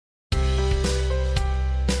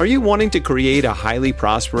Are you wanting to create a highly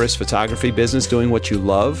prosperous photography business doing what you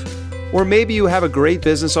love? Or maybe you have a great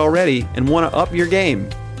business already and want to up your game?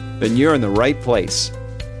 Then you're in the right place.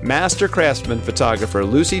 Master craftsman photographer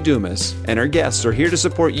Lucy Dumas and her guests are here to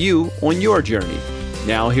support you on your journey.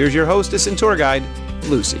 Now here's your hostess and tour guide,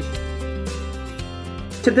 Lucy.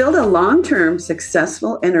 To build a long-term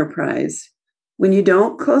successful enterprise, when you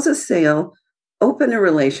don't close a sale, open a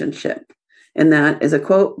relationship. And that is a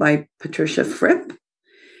quote by Patricia Fripp.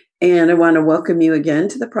 And I want to welcome you again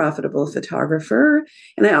to The Profitable Photographer.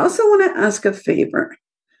 And I also want to ask a favor.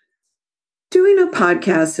 Doing a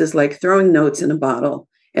podcast is like throwing notes in a bottle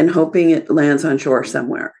and hoping it lands on shore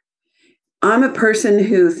somewhere. I'm a person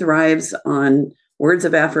who thrives on words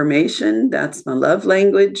of affirmation. That's my love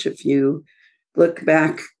language. If you look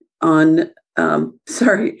back on,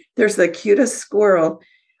 there's the cutest squirrel.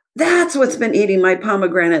 That's what's been eating my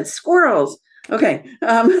pomegranate, squirrels. Okay.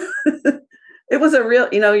 It was a real,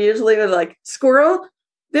 usually we're like, squirrel.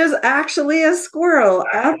 There's actually a squirrel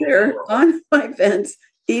out there on my fence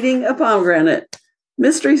eating a pomegranate.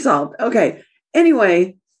 Mystery solved. Okay.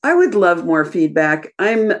 Anyway, I would love more feedback.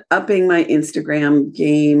 I'm upping my Instagram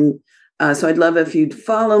game. So I'd love if you'd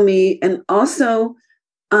follow me. And also,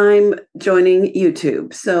 I'm joining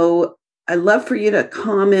YouTube. So I'd love for you to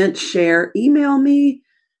comment, share, email me.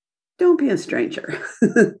 Don't be a stranger.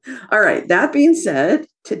 All right. That being said,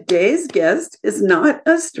 today's guest is not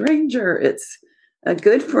a stranger. It's a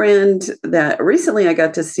good friend that recently I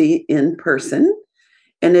got to see in person,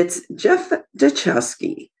 and it's Jeff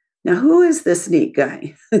Dachowski. Now, who is this neat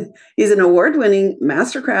guy? He's an award-winning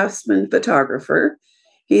master craftsman photographer.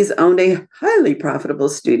 He's owned a highly profitable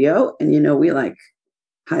studio, and we like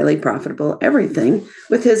highly profitable everything,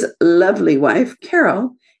 with his lovely wife,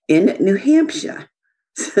 Carol, in New Hampshire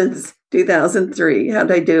since 2003.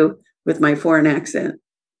 How'd I do with my foreign accent?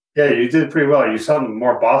 Yeah, you did pretty well. You sound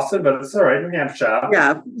more Boston, but it's all right. New Hampshire.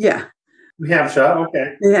 Yeah. New Hampshire,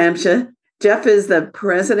 okay. New Hampshire. Jeff is the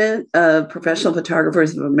president of Professional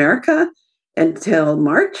Photographers of America until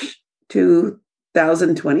March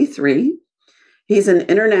 2023. He's an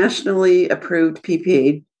internationally approved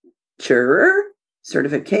PPA juror,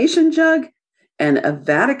 certification judge, and a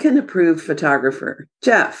Vatican-approved photographer.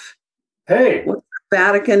 Jeff. Hey. What's a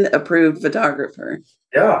Vatican-approved photographer?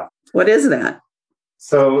 Yeah. What is that?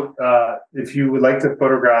 So if you would like to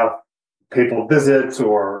photograph papal visits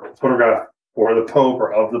or photograph for the Pope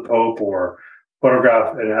or of the Pope or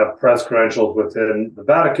photograph and have press credentials within the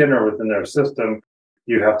Vatican or within their system,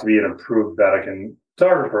 you have to be an approved Vatican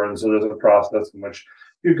photographer. And so there's a process in which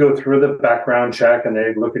you go through the background check and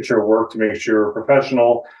they look at your work to make sure you're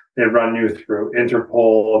professional. They run you through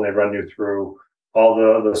Interpol and they run you through all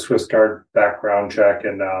the Swiss Guard background check.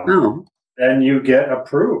 And then you get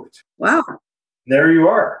approved. Wow. There you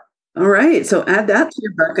are. All right. So add that to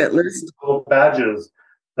your bucket list. Little badges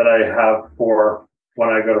that I have for when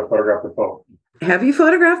I go to photograph the Pope. Have you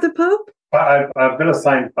photographed the Pope? I've been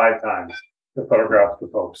assigned 5 times to photograph the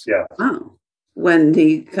popes. Yeah. Wow. When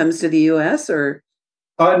he comes to the U.S. or?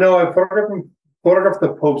 No, I photographed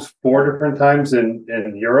the popes 4 different times in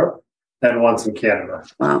Europe and once in Canada.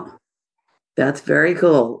 Wow. That's very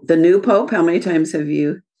cool. The new Pope, how many times have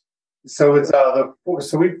you? So it's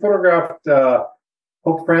so we photographed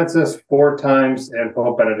Pope Francis 4 times and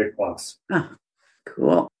Pope Benedict once. Oh,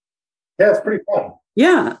 cool. Yeah, it's pretty fun.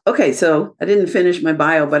 Yeah. Okay. So I didn't finish my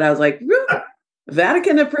bio, but I was like,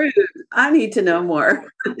 Vatican approved. I need to know more.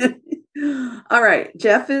 All right.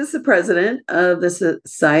 Jeff is the president of the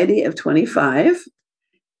Society of 25.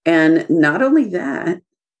 And not only that,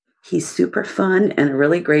 he's super fun and a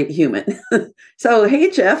really great human. So, hey,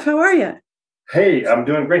 Jeff, how are you? Hey, I'm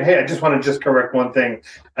doing great. Hey, I just want to correct one thing.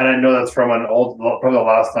 And I know that's from the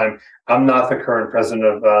last time. I'm not the current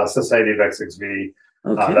president of Society of XXV.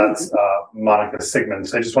 Okay. That's Monica Sigmund.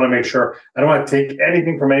 So I just want to make sure. I don't want to take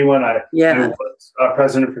anything from anyone. I was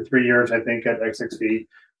president for 3 years, I think, at XXV.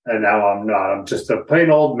 And now I'm not. I'm just a plain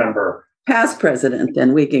old member. Past president,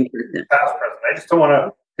 then we can correct it. Past president. I just don't want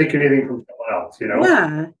to take anything from someone else,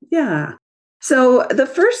 Yeah. So the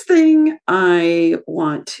first thing I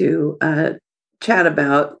want to chat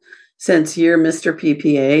about, since you're Mr.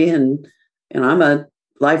 PPA and I'm a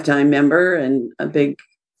lifetime member and a big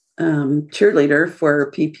cheerleader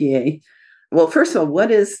for PPA. Well, first of all, what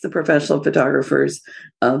is the Professional Photographers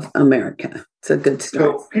of America? It's a good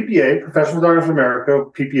start. So PPA, Professional Photographers of America,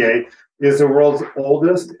 PPA, is the world's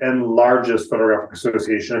oldest and largest photographic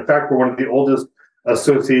association. In fact, we're one of the oldest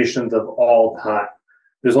associations of all time.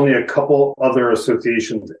 There's only a couple other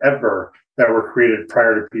associations ever that were created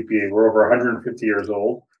prior to PPA. We're over 150 years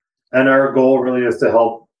old. And our goal really is to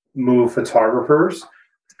help move photographers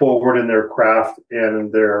forward in their craft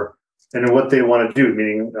and in what they want to do,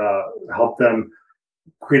 meaning help them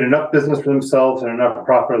create enough business for themselves and enough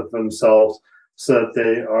profit for themselves so that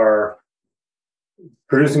they are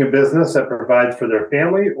producing a business that provides for their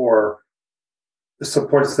family or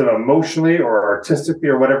supports them emotionally or artistically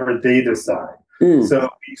or whatever they decide. So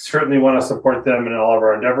we certainly want to support them in all of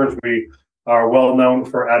our endeavors. We are well known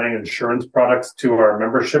for adding insurance products to our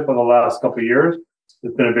membership in the last couple of years.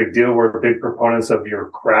 It's been a big deal. We're big proponents of your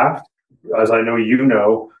craft. As I know you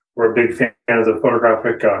know, we're big fans of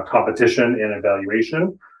photographic competition and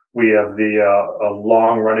evaluation. We have the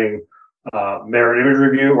long-running Merit Image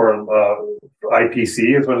Review, or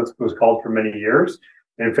IPC is what it was called for many years.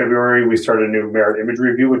 In February, we started a new Merit Image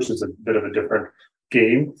Review, which is a bit of a different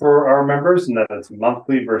game for our members, and that it's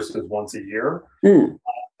monthly versus once a year.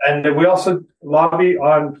 And we also lobby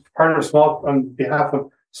on behalf of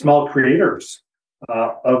small creators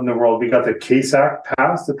of the world. We got the CASE Act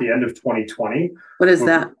passed at the end of 2020. What is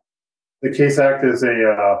that? The CASE Act is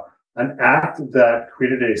an act that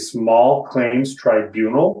created a small claims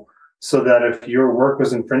tribunal so that if your work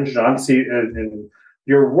was infringed on, in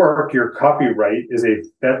your work, your copyright is a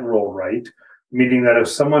federal right, meaning that if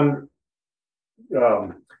someone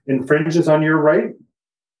infringes on your right,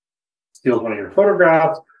 steals one of your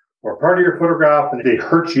photographs or part of your photograph, and they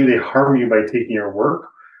hurt you, they harm you by taking your work.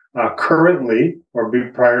 Currently, or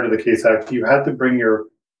prior to the CASE Act, you had to bring your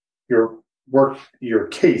work, your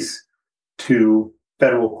case to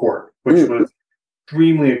federal court, which was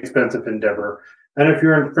extremely expensive endeavor. And if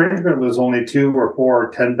your infringement was only $2,000 or $4,000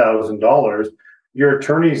 or $10,000, your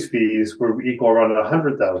attorney's fees would equal around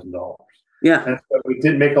 $100,000. Yeah. And so it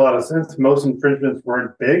didn't make a lot of sense. Most infringements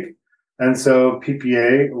weren't big. And so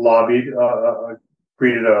PPA lobbied,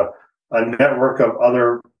 created a network of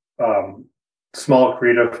other small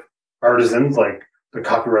creative artisans like the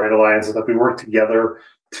Copyright Alliance, that we work together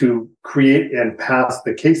to create and pass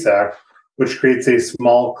the CASE Act, which creates a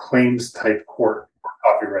small claims type court for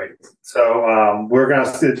copyright. So we're going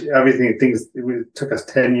to stitch everything. It took us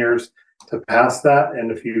 10 years to pass that.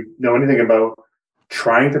 And if you know anything about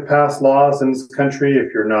trying to pass laws in this country,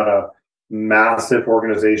 if you're not a massive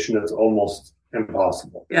organization, it's almost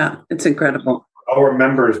impossible. Yeah, it's incredible. Our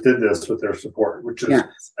members did this with their support, which is kind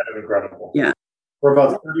of incredible. Yeah. We're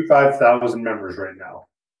about 35,000 members right now.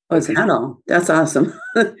 Oh, is that all? That's awesome.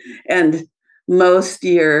 And most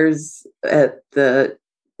years at the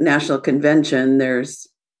national convention, there's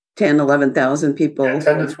 10, 11,000 people. Yeah,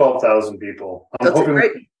 10 to 12,000 people. I'm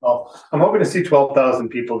hoping to see 12,000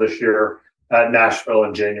 people this year at Nashville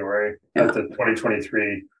in January at the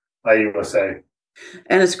 2023 IUSA.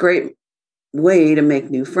 And it's a great way to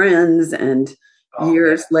make new friends. And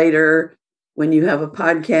years later, when you have a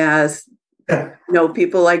podcast, know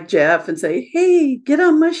people like Jeff and say, hey, get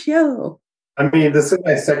on my show. I mean, this is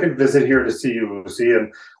my second visit here to see you, Lucy.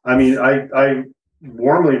 And I mean, I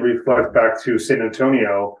warmly reflect back to San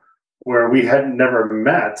Antonio, where we had never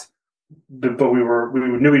met, but we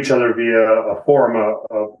knew each other via a forum,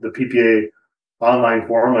 of the PPA online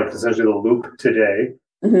forum, like essentially the Loop today.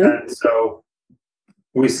 And so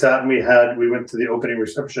we sat and we went to the opening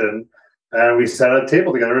reception, and we sat at a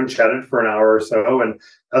table together and chatted for an hour or so. And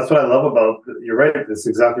that's what I love about, you're right, that's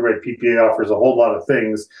exactly right. PPA offers a whole lot of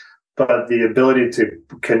things, but the ability to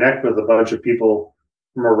connect with a bunch of people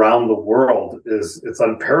from around the world it's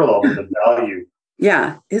unparalleled in the value.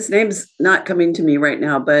 Yeah. His name's not coming to me right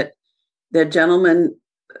now, but the gentleman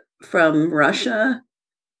from Russia,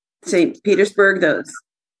 St. Petersburg,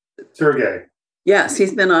 Sergey. Yes,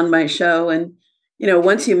 he's been on my show. And,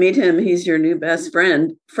 once you meet him, he's your new best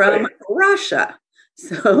friend from Russia.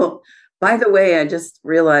 So, by the way, I just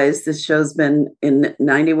realized this show's been in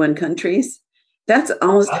 91 countries. That's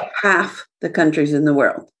almost half the countries in the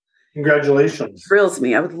world. Congratulations. It thrills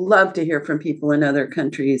me. I would love to hear from people in other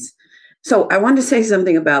countries. So I wanted to say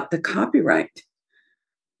something about the copyright.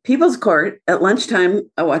 People's Court, at lunchtime,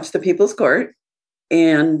 I watched the People's Court,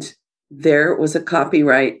 and there was a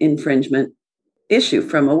copyright infringement issue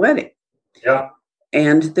from a wedding. Yeah.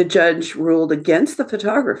 And the judge ruled against the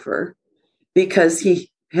photographer because he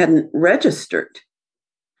hadn't registered.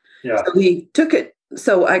 Yeah. So he took it.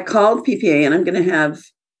 So I called PPA, and I'm going to have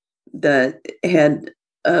the head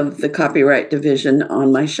of the copyright division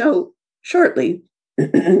on my show shortly.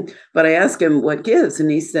 But I asked him what gives, and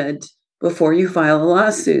he said, before you file a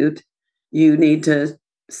lawsuit, you need to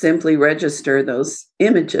simply register those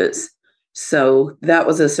images. So that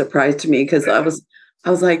was a surprise to me, because I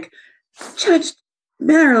was like, Judge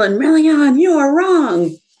Marilyn Millian, you are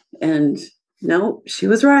wrong. And no, she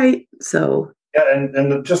was right. So yeah,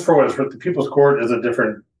 and just for what it's worth, the People's Court is a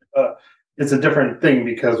different it's a different thing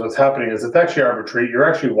because what's happening is it's actually arbitrary. You're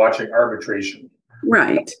actually watching arbitration,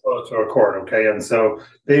 right? As opposed to a court, okay? And so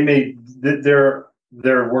they're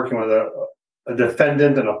working with a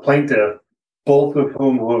defendant and a plaintiff, both of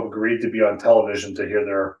whom who have agreed to be on television to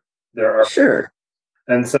hear their Sure.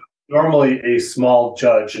 And so normally a small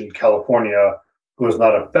judge in California who is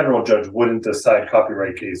not a federal judge wouldn't decide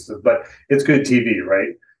copyright cases, but it's good TV,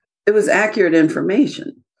 right? It was accurate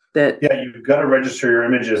information that. Yeah, you've got to register your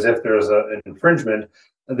images if there's an infringement.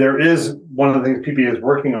 There is one of the things PPA is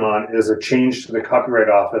working on is a change to the Copyright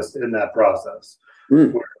Office in that process,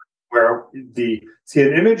 where an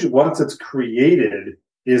image, once it's created,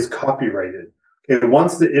 is copyrighted. Okay,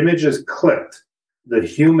 once the image is clicked, the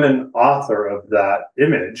human author of that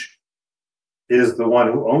image is the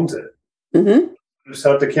one who owns it. Mm-hmm. Who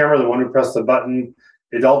set up the camera, the one who pressed the button,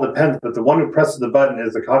 it all depends, but the one who presses the button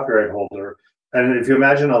is the copyright holder. And if you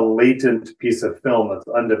imagine a latent piece of film that's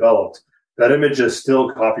undeveloped, that image is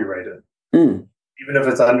still copyrighted, even if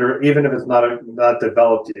it's not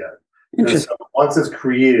developed yet. And so once it's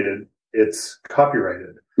created, it's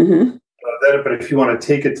copyrighted. Mm-hmm. But if you want to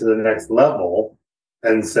take it to the next level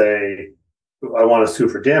and say, I want to sue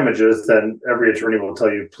for damages, then every attorney will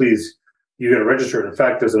tell you, please, you got to register it. In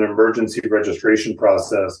fact, there's an emergency registration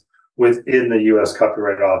process within the U.S.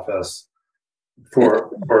 Copyright Office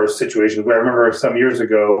for situations where I remember some years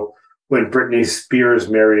ago when Britney Spears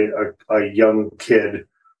married a young kid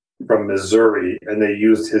from Missouri and they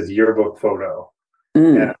used his yearbook photo.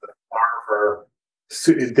 And the photographer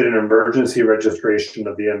did an emergency registration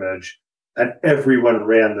of the image and everyone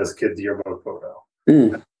ran this kid's yearbook photo.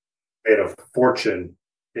 Made a fortune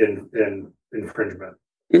in infringement.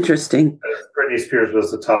 Interesting. Britney Spears was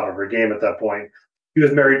the top of her game at that point. She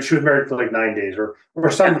was married for like 9 days or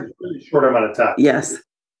some really short amount of time. Yes.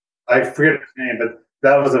 I forget his name, but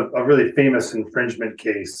that was a really famous infringement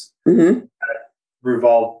case that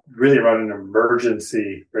revolved really around an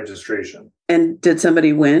emergency registration. And did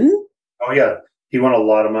somebody win? Oh yeah, he won a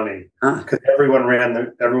lot of money because everyone ran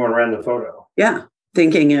the photo. Yeah,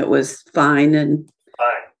 thinking it was fine and fine.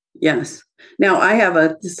 Yes. Now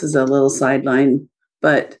this is a little sideline,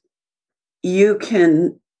 but you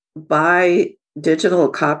can buy digital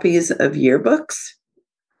copies of yearbooks,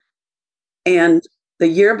 and the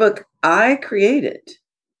yearbook I created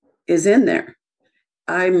is in there.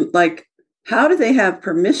 I'm like, how do they have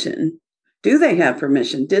permission? Do they have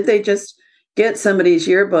permission? Did they just get somebody's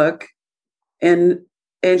yearbook and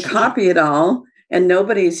copy it all, and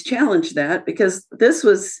nobody's challenged that? Because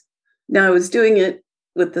now I was doing it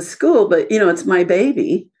with the school, but it's my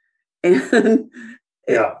baby. And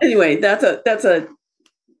anyway, that's a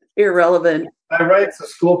irrelevant. By rights, the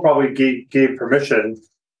school probably gave permission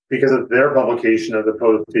because of their publication as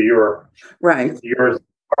opposed to yours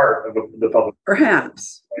part of the public.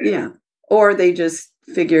 Perhaps, yeah. Or they just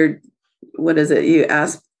figured, what is it? You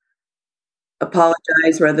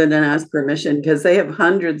apologize rather than ask permission, because they have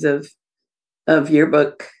hundreds of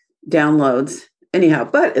yearbook downloads. Anyhow,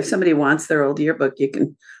 but if somebody wants their old yearbook, you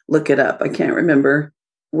can look it up. I can't remember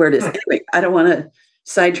where it is. Anyway, I don't want to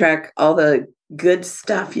sidetrack all the good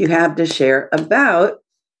stuff you have to share about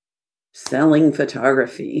selling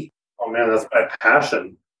photography. Oh man, that's my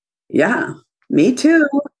passion. Yeah, me too.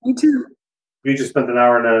 Me too. We just spent an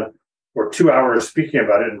hour or 2 hours speaking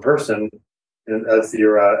about it in person as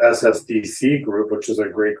your SSDC group, which is a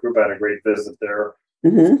great group. I had a great visit there.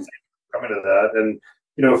 Coming to that, and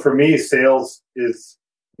for me, sales is.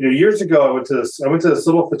 Years ago, I went to this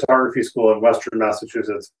little photography school in Western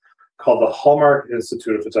Massachusetts called the Hallmark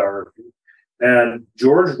Institute of Photography. And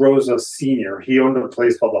George Rosa Sr., he owned a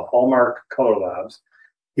place called the Hallmark Color Labs.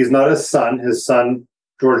 He's not his son. His son,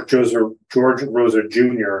 George Rosa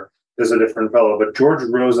Jr., is a different fellow. But George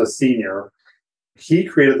Rosa Sr., he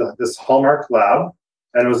created this Hallmark lab.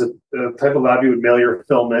 And it was a type of lab you would mail your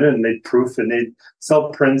film in and they'd proof and they'd sell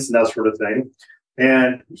prints and that sort of thing.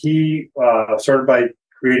 And he started by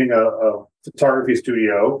creating a photography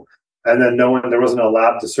studio. And then there wasn't a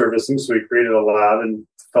lab to service him. So he created a lab and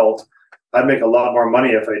felt I'd make a lot more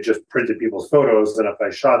money if I just printed people's photos than if I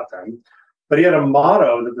shot them. But he had a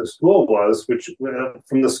motto that the school was, which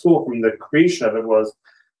from the creation of it was,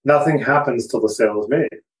 nothing happens till the sale is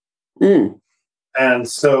made. And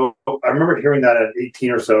so I remember hearing that at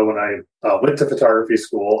 18 or so when I went to photography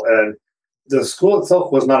school. And the school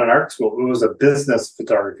itself was not an art school. It was a business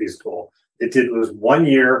photography school. It was 1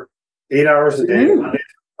 year, 8 hours a day, Monday to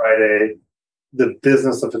Friday, the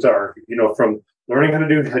business of photography, from learning how to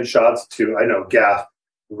do headshots to, gaff,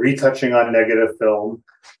 retouching on negative film,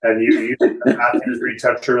 and you use the Matthews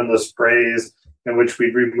retoucher and the sprays, in which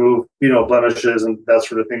we'd remove, blemishes and that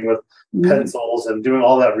sort of thing with pencils and doing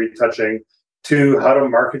all that retouching, to how to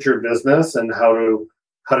market your business and how to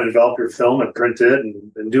develop your film and print it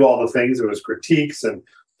and do all the things. There was critiques and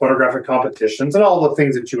photographic competitions and all the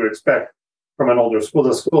things that you would expect from an older school.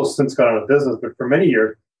 The school has since gone out of business, but for many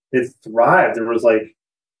years it thrived. There was like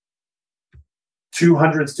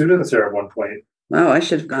 200 students there at one point. Wow, I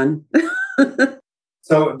should have gone.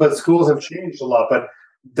 So, but schools have changed a lot. But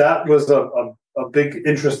that was a big,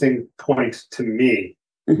 interesting point to me.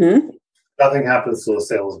 Mm-hmm. Nothing happens till the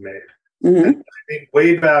sale is made. Mm-hmm. And I think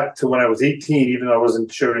way back to when I was 18, even though I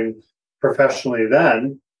wasn't shooting professionally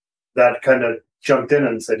then, that kind of jumped in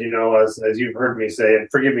and said, as you've heard me say, and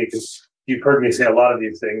forgive me because you've heard me say a lot of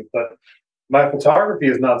these things, but my photography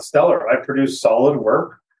is not stellar. I produce solid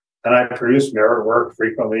work and I produce merit work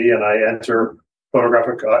frequently, and I enter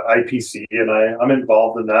photographic IPC, and I'm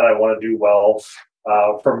involved in that. I want to do well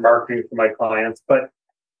for marketing for my clients. But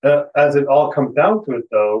as it all comes down to it,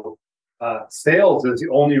 though, sales is the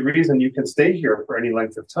only reason you can stay here for any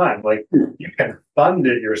length of time. Like, you can fund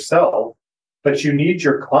it yourself, but you need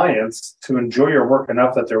your clients to enjoy your work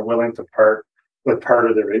enough that they're willing to part with part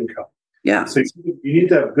of their income. Yeah. So you need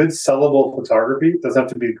to have good sellable photography. It doesn't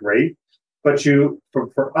have to be great, but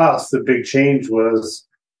for us, the big change was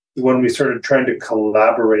when we started trying to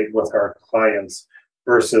collaborate with our clients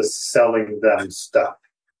versus selling them stuff.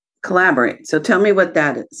 Collaborate. So tell me what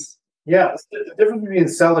that is. Yeah, the difference between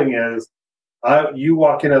selling is you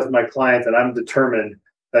walk in as my client and I'm determined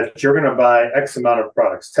that you're going to buy X amount of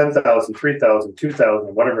products, 10,000, 3,000,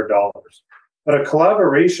 2,000, whatever dollars. But a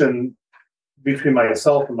collaboration between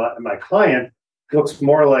myself and my client looks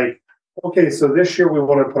more like, okay, so this year we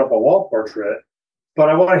want to put up a wall portrait, but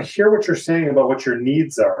I want to hear what you're saying about what your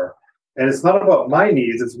needs are. And it's not about my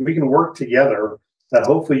needs. It's we can work together that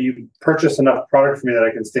hopefully you purchase enough product from me that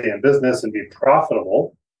I can stay in business and be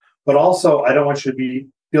profitable. But also, I don't want you to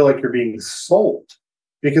feel like you're being sold,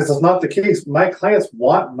 because it's not the case. My clients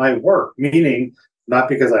want my work, meaning not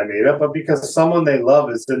because I made it, but because someone they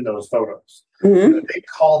love is in those photos. Mm-hmm. They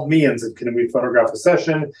called me and said, can we photograph a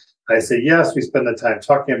session? I say, yes. We spend the time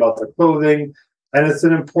talking about the clothing. And it's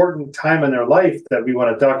an important time in their life that we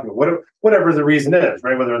want to document, whatever the reason is,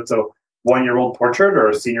 right? Whether it's a 1-year-old portrait or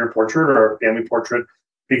a senior portrait or a family portrait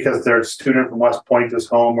because their student from West Point is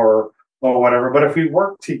home or whatever. But if we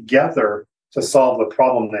work together to solve the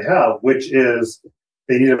problem they have, which is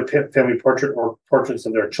they need a family portrait or portraits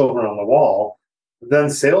of their children on the wall, then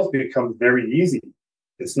sales becomes very easy.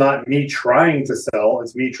 It's not me trying to sell,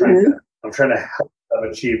 it's me I'm trying to help them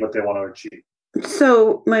achieve what they want to achieve.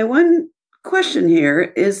 So my one question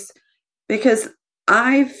here is, because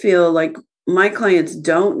I feel like my clients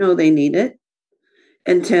don't know they need it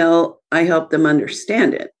until I help them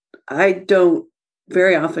understand it. I don't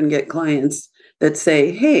very often get clients that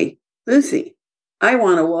say, hey, Lucy, I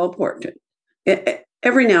want a wall portrait.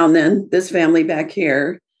 Every now and then, this family back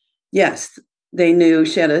here, yes, they knew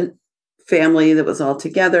she had a family that was all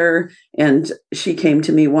together, and she came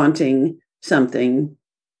to me wanting something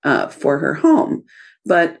for her home.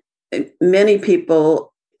 But many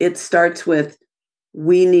people, it starts with,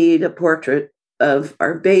 we need a portrait of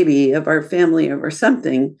our baby, of our family, of our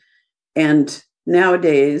something. And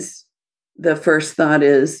nowadays, the first thought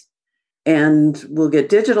is, and we'll get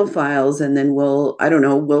digital files and then we'll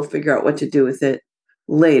figure out what to do with it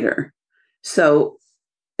later. So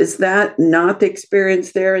is that not the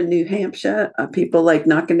experience there in New Hampshire? People like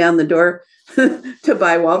knocking down the door to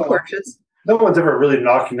buy wall portraits? No one's ever really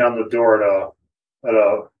knocking down the door at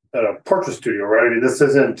a portrait studio, right? I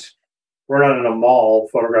mean, we're not in a mall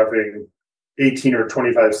photographing 18 or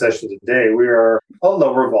 25 sessions a day. We are a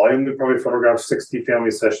lower volume. We probably photograph 60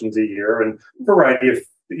 family sessions a year, and a variety of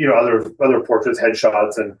other portraits,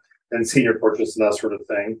 headshots, and senior portraits and that sort of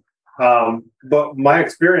thing. But my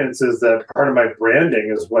experience is that part of my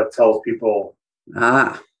branding is what tells people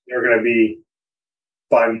they're going to be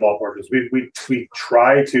buying wall portraits. We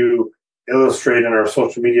try to illustrate in our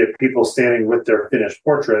social media people standing with their finished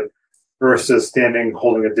portrait versus standing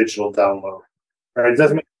holding a digital download. Right? It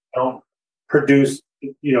doesn't mean we don't produce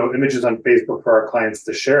images on Facebook for our clients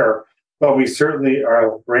to share, but we certainly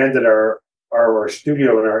are branded our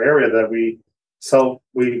studio in our area that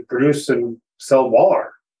we produce and sell wall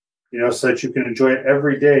art, so that you can enjoy it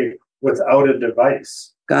every day without a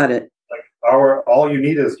device. Got it. Like all you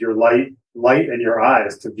need is your light and your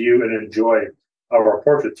eyes to view and enjoy our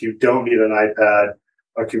portraits. You don't need an iPad,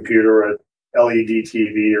 a computer, an LED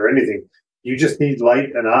TV, or anything. You just need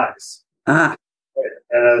light and eyes. Right?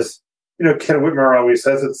 And as Ken Whitmer always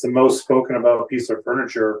says, it's the most spoken about piece of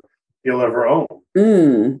furniture you'll ever own.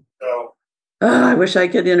 Mm. So Oh, I wish I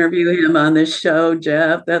could interview him on this show,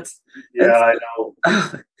 Jeff. Yeah, I know.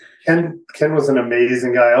 Oh, Ken was an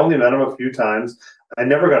amazing guy. I only met him a few times. I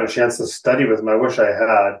never got a chance to study with him. I wish I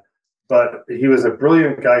had, but he was a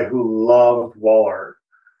brilliant guy who loved wall art,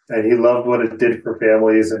 and he loved what it did for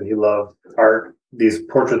families, and he loved art. These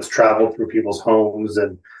portraits traveled through people's homes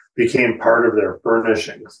and became part of their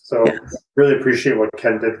furnishings. So yes. really appreciate what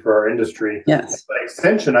Ken did for our industry. Yes. By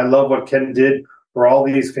extension, I love what Ken did for all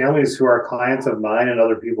these families who are clients of mine and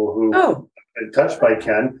other people who have been touched by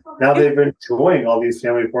Ken. Now they've been enjoying all these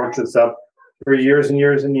family portraits up for years and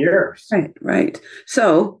years and years. Right.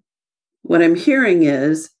 So what I'm hearing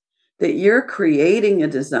is that you're creating a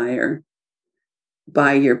desire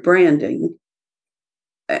by your branding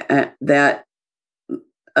that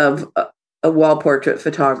of a wall portrait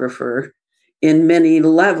photographer in many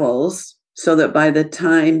levels, so that by the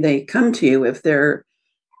time they come to you, if they're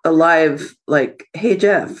alive, like, hey,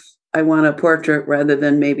 Jeff, I want a portrait, rather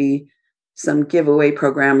than maybe some giveaway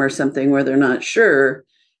program or something where they're not sure,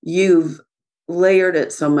 you've layered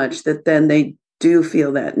it so much that then they do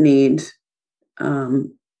feel that need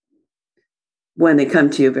when they come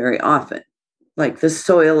to you very often. Like the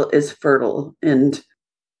soil is fertile. And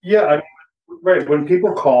right. When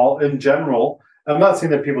people call in general, I'm not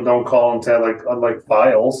saying that people don't call and say like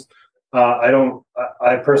files.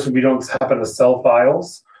 I personally, we don't happen to sell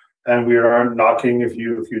files, and we aren't knocking if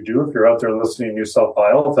you're out there listening and you sell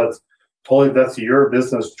files, that's your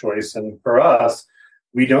business choice. And for us,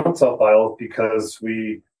 we don't sell files because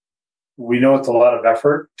we know it's a lot of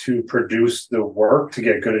effort to produce the work, to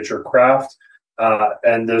get good at your craft.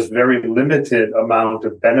 And there's very limited amount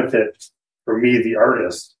of benefit for me, the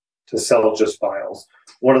artist, to sell just files.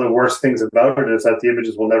 One of the worst things about it is that the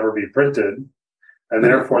images will never be printed. And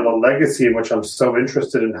therefore, the legacy in which I'm so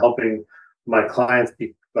interested in helping my clients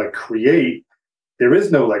create, there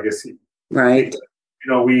is no legacy. Right.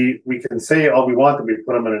 We can say all we want, that we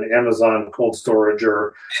put them in an Amazon cold storage,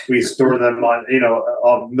 or we store them on,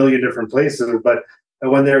 a million different places. But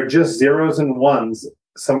when they're just zeros and ones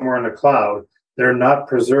somewhere in the cloud, they're not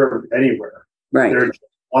preserved anywhere. Right. They're just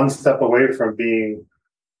one step away from being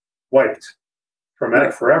wiped from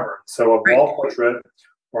it forever. So a wall portrait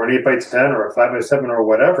or an 8x10 or a 5x7 or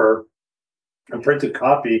whatever, a printed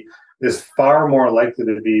copy is far more likely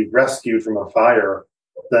to be rescued from a fire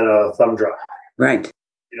than a thumb drive. Right.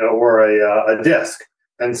 Or a disc.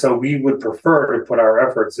 And so we would prefer to put our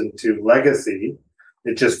efforts into legacy.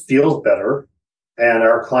 It just feels better. And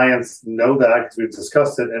our clients know that because we've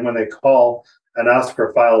discussed it. And when they call and ask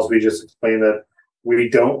for files, we just explain that we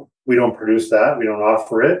don't produce that. We don't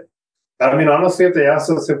offer it. I mean, honestly, if they asked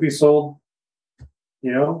us if we sold,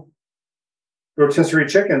 rotisserie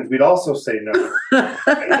chickens, we'd also say no.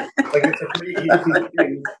 It's a pretty easy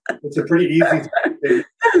thing. It's a pretty easy thing.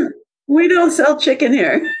 We don't sell chicken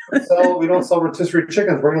here. We don't sell rotisserie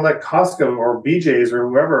chickens. We're going to let Costco or BJ's or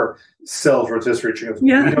whoever sells rotisserie chickens.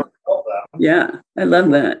 Yeah. We don't sell them. Yeah, I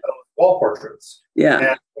love that. Wall portraits. Yeah.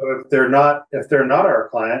 And so if they're not our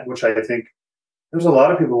client, which I think there's a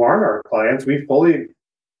lot of people who aren't our clients, we fully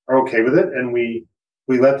are okay with it, and we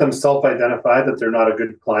let them self-identify that they're not a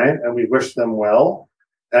good client, and we wish them well.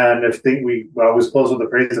 And we always close with the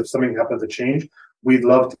phrase, if something happens to change, we'd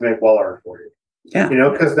love to make wall art for you. Yeah.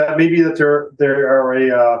 Because that may be that they're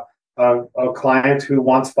a client who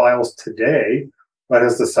wants files today, but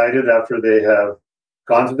has decided after they have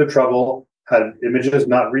gone through the trouble, had images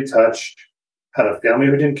not retouched, had a family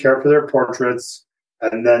who didn't care for their portraits,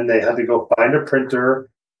 and then they had to go find a printer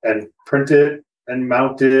and print it and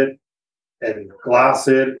mount it and glass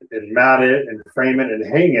it and mat it and frame it and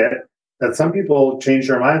hang it, that some people change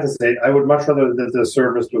their minds and say, I would much rather that the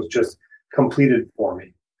service was just completed for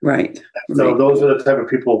me. Right. So those are the type of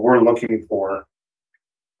people we're looking for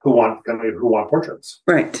who want portraits.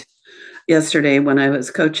 Right. Yesterday, when I was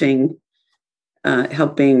coaching,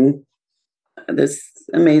 helping this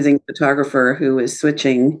amazing photographer who was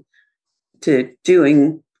switching to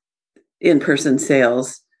doing in-person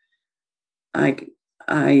sales,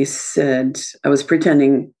 I said, I was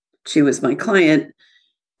pretending she was my client,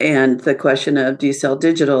 and the question of, do you sell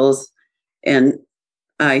digitals? And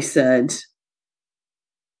I said,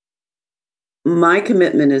 my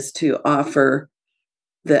commitment is to offer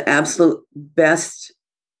the absolute best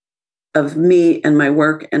of me and my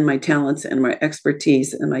work and my talents and my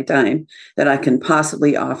expertise and my time that I can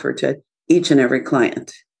possibly offer to each and every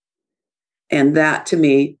client. And that to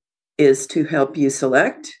me is to help you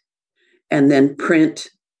select and then print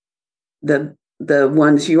the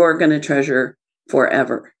ones you're going to treasure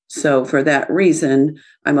forever. So for that reason,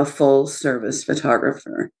 I'm a full service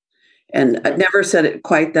photographer. And I never said it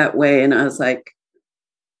quite that way. And I was like,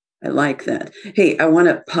 I like that. Hey, I want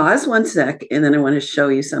to pause one sec, and then I want to show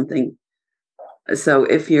you something. So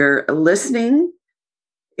if you're listening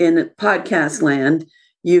in podcast land,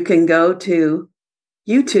 you can go to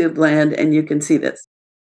YouTube land and you can see this.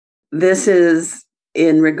 This is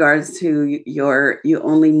in regards to you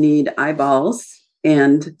only need eyeballs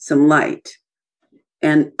and some light.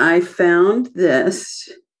 And I found this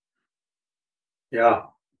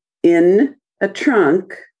in a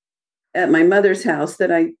trunk at my mother's house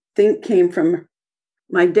that I think came from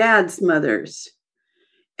my dad's mother's.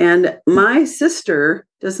 And my sister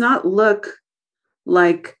does not look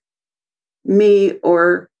like me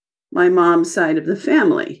or my mom's side of the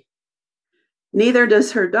family. Neither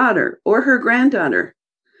does her daughter or her granddaughter.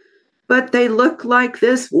 But they look like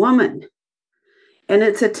this woman. And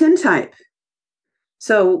it's a tintype.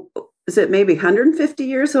 So is it maybe 150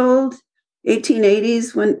 years old?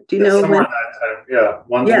 1880s? When do you know somewhere when? in that time. Yeah,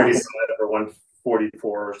 145 or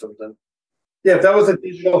 144 or something. Yeah, if that was a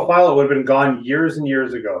digital file, it would have been gone years and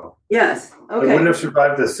years ago. Yes. Okay. It wouldn't have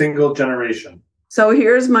survived a single generation. So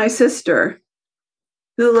here's my sister,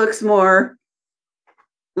 who looks more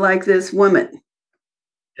like this woman.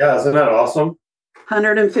 Yeah, isn't that awesome?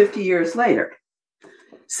 150 years later.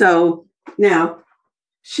 So now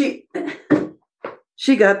she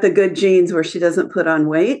got the good genes where she doesn't put on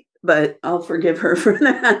weight, but I'll forgive her for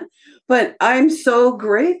that. But I'm so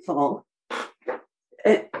grateful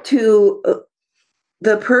to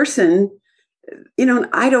the person,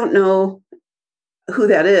 I don't know who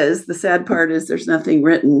that is. The sad part is there's nothing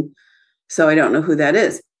written, so I don't know who that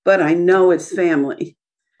is, but I know it's family.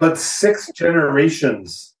 But 6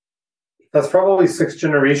 generations, that's probably 6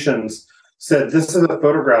 generations said this is a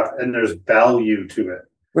photograph and there's value to it.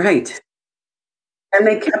 Right. And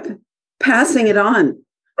they kept passing it on.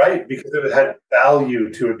 Right, because it had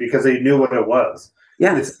value to it, because they knew what it was.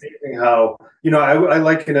 Yeah. It's amazing how, I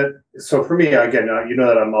liken it. So for me, again, you know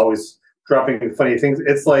that I'm always dropping funny things.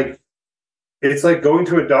 It's like going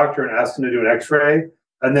to a doctor and asking to do an x-ray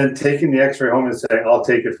and then taking the x-ray home and saying, I'll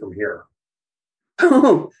take it from here.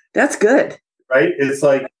 Oh, that's good. Right? It's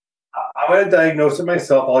like, I'm going to diagnose it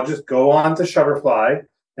myself. I'll just go on to Shutterfly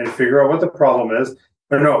and figure out what the problem is.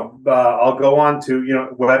 Or no, I'll go on to,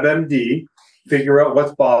 WebMD, figure out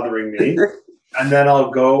what's bothering me. And then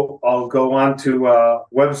I'll go on to a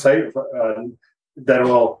website that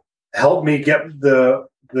will help me get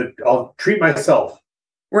I'll treat myself.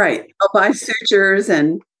 Right. I'll buy sutures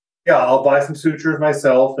I'll buy some sutures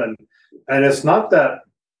myself. And it's not that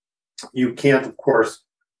you can't, of course,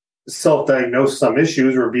 self-diagnose some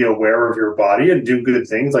issues or be aware of your body and do good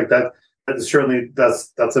things like that. Certainly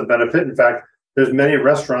that's a benefit. In fact, there's many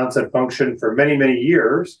restaurants that function for many, many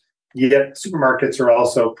years, yet supermarkets are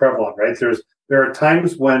also prevalent, right? There are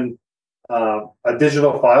times when a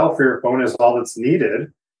digital file for your phone is all that's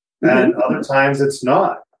needed, and other times it's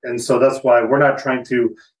not. And so that's why we're not trying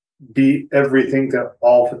to be everything to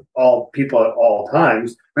all people at all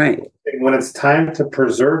times. Right. When it's time to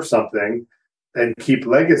preserve something and keep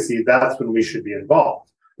legacy, that's when we should be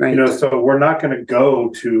involved. Right. So we're not going to go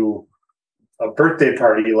to a birthday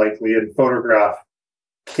party likely and photograph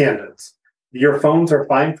candidates. Your phones are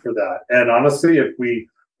fine for that. And honestly, if we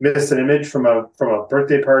miss an image from a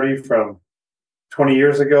birthday party from 20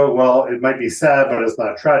 years ago, well, it might be sad, but it's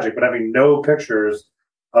not tragic. But having no pictures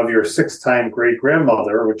of your 6-time great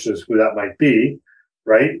grandmother, which is who that might be,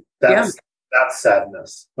 right? That's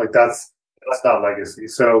sadness. Like that's not legacy.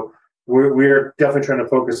 So we're definitely trying to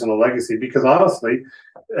focus on the legacy, because honestly,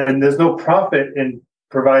 and there's no profit in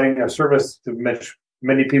providing a service to which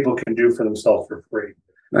many people can do for themselves for free.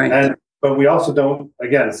 Right. But we also don't,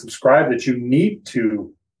 again, subscribe that you need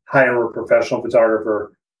to hire a professional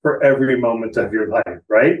photographer for every moment of your life,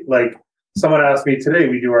 right? Like someone asked me today,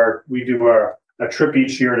 we do a trip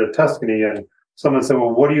each year to Tuscany, and someone said,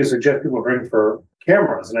 well, what do you suggest people bring for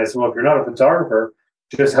cameras? And I said, well, if you're not a photographer,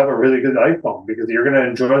 just have a really good iPhone, because you're going to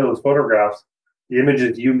enjoy those photographs, the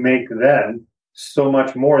images you make then, so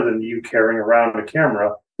much more than you carrying around a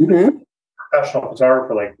camera. Mm-hmm. Professional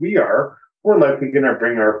photographer like we are, we're likely going to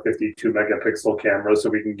bring our 52 megapixel cameras so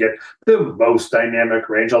we can get the most dynamic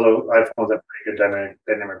range, although iPhones have pretty good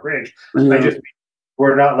dynamic range. Mm-hmm.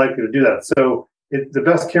 We're not likely to do that. So the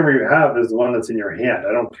best camera you have is the one that's in your hand.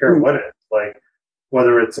 I don't care what it is, like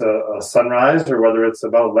whether it's a sunrise or whether it's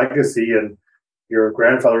about legacy and your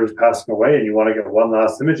grandfather is passing away and you want to get one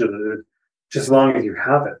last image of it, just as long as you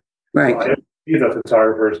have it. Right. So I don't see the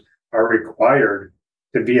photographers are required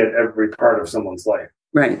to be at every part of someone's life.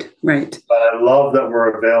 Right. But I love that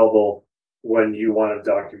we're available when you want to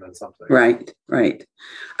document something. Right.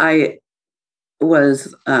 I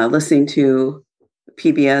was listening to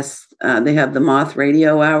PBS, they have the Moth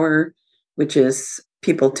Radio Hour, which is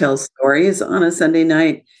people tell stories on a Sunday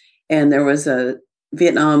night. And there was a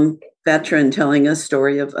Vietnam veteran telling a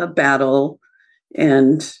story of a battle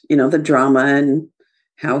and, the drama and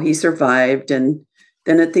how he survived. And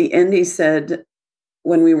then at the end, he said,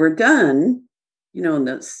 when we were done, and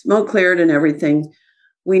the smoke cleared and everything,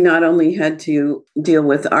 we not only had to deal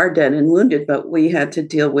with our dead and wounded, but we had to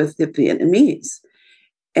deal with the Vietnamese.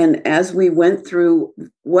 And as we went through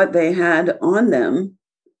what they had on them,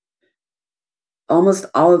 almost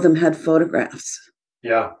all of them had photographs.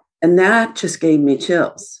 Yeah. And that just gave me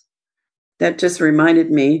chills. That just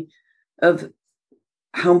reminded me of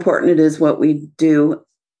how important it is what we do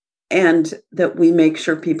and that we make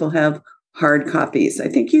sure people have hard copies. I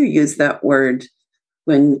think you used that word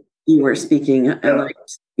when you were speaking. Yeah. I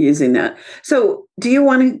liked using that. So do you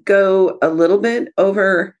want to go a little bit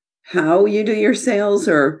over how you do your sales?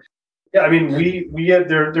 Or Yeah, I mean, we have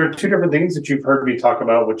there are two different things that you've heard me talk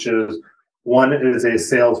about, which is one is a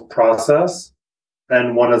sales process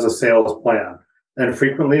and one is a sales plan. And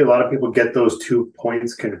frequently, a lot of people get those 2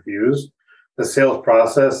 points confused. The sales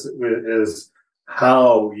process is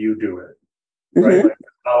how you do it, right? Mm-hmm. Like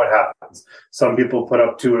how it happens. Some people put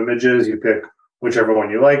up 2 images. You pick whichever one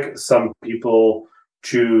you like. Some people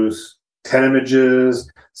choose 10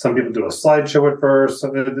 images. Some people do a slideshow at first.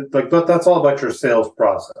 Like that's all about your sales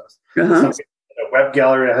process. Uh-huh. Some people do a web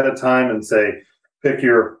gallery ahead of time and say, pick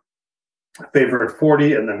your favorite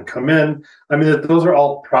 40 and then come in. I mean, those are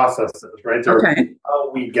all processes, right? They're Okay.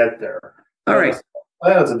 how we get there. All right.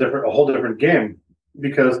 That's a whole different game,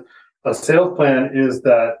 because a sales plan is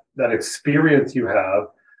that experience you have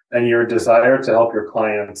and your desire to help your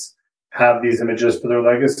clients have these images for their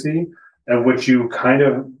legacy, and which you kind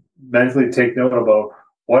of mentally take note about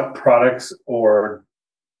what products or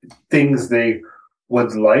things they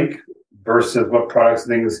would like versus what products,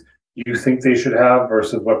 things you think they should have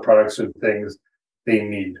versus what products or things they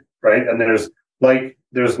need, right? And there's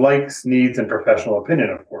likes, needs, and professional opinion,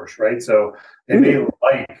 of course, right? So they may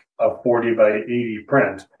like a 40 by 80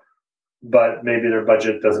 print, but maybe their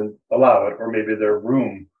budget doesn't allow it, or maybe their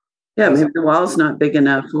room. Yeah, maybe the wall's not big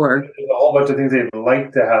enough, or there's a whole bunch of things they'd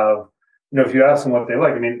like to have. If you ask them what they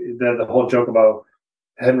like, I mean, the whole joke about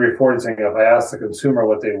Henry Ford saying, if I asked the consumer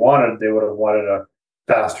what they wanted, they would have wanted a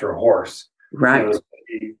faster horse. right.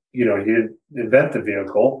 He didn't invent the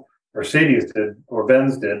vehicle. Mercedes did, or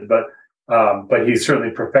Benz did, but he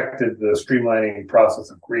certainly perfected the streamlining process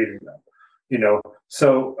of creating them.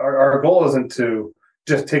 So our goal isn't to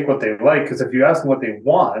just take what they like, because if you ask them what they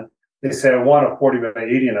want, they say, I want a 40 by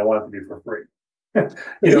 80 and I want it to be for free. That's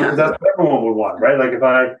what everyone would want, right? Like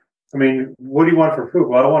what do you want for food?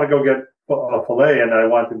 Well, I want to go get a filet and I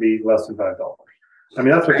want it to be less than $5. I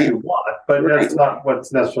mean, that's what you want, but that's not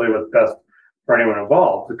what's necessarily what's best for anyone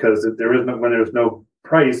involved, because if when there's no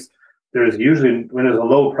price, there's usually, when there's a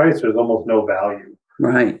low price, there's almost no value.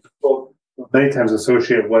 Right. People many times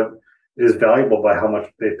associate what is valuable by how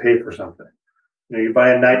much they pay for something. You buy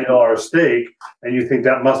a $90 steak and you think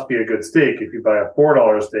that must be a good steak. If you buy a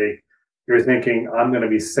 $4 steak, you're thinking, I'm going to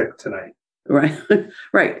be sick tonight. Right.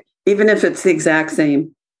 Right. Even if it's the exact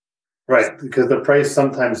same. Right. Because the price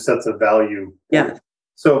sometimes sets a value. Yeah.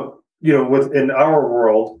 So, within our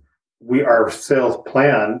world, our sales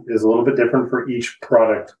plan is a little bit different for each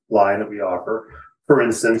product line that we offer. For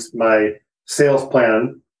instance, my sales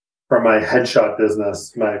plan for my headshot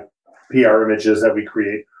business, my PR images that we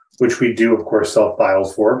create, which we do, of course, sell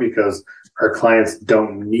files for, because our clients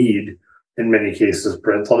don't need, in many cases,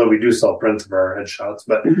 prints, although we do sell prints of our headshots.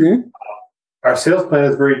 But our sales plan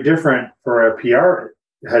is very different for a PR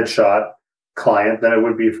headshot client than it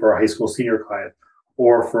would be for a high school senior client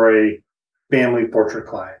or for a family portrait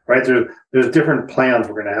client, right? There's different plans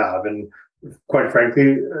we're going to have. And quite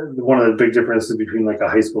frankly, one of the big differences between like a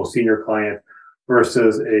high school senior client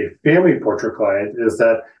versus a family portrait client is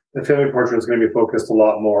that the family portrait is going to be focused a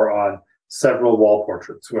lot more on several wall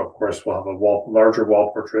portraits. So of course, we'll have a larger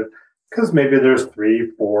wall portrait because maybe there's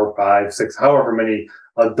 3, 4, 5, 6, however many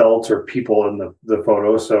adults or people in the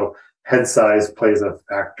photo. So head size plays a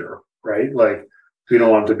factor, right? Like we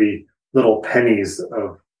don't want it to be little pennies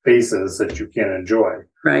of faces that you can't enjoy.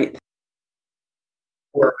 Right.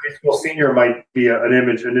 Or a high school senior might be an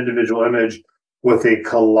individual image with a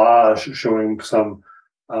collage showing some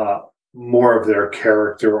more of their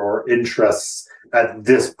character or interests at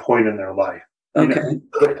this point in their life. Okay.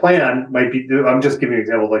 The plan might be, I'm just giving you an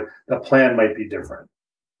example, like the plan might be different,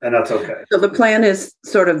 and that's okay. So the plan is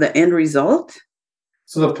sort of the end result?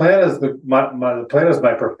 So the plan is the plan is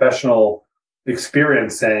my professional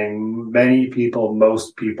experience saying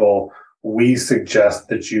most people, we suggest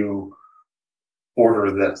that you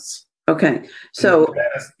order this. Okay. So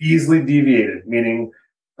it's easily deviated, meaning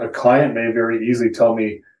a client may very easily tell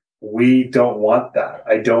me, we don't want that.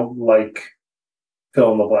 I don't like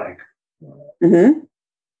fill in the blank.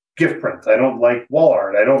 Gift prints. I don't like wall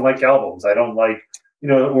art. I don't like albums. I don't like,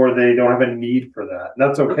 or they don't have a need for that. And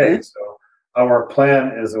that's okay. So our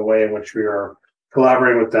plan is a way in which we are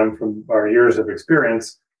collaborating with them from our years of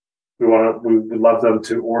experience. We would love them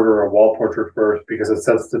to order a wall portrait first because it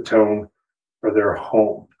sets the tone for their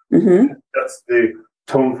home. That's the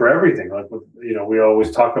tone for everything. Like, we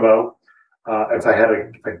always talk about, if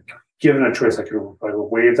given a choice, I could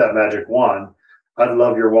wave that magic wand. I'd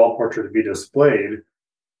love your wall portrait to be displayed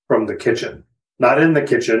from the kitchen, not in the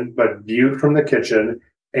kitchen, but viewed from the kitchen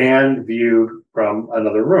and viewed from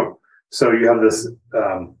another room. So you have this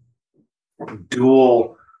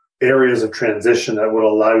dual areas of transition that would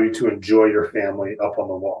allow you to enjoy your family up on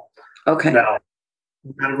the wall. Okay. Now,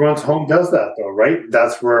 not everyone's home does that, though, right?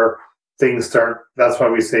 That's where things start. That's why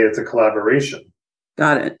we say it's a collaboration.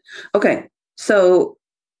 Got it. Okay. So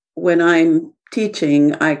when I'm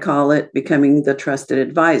teaching, I call it becoming the trusted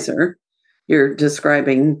advisor. You're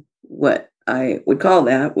describing what I would call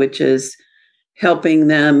that, which is helping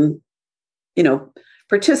them,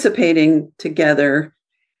 participating together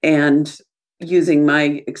and using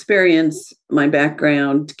my experience, my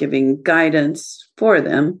background, giving guidance for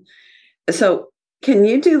them. So can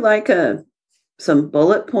you do like some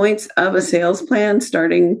bullet points of a sales plan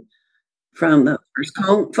starting from the first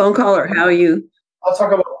phone call or how you... I'll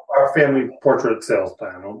talk about our family portrait sales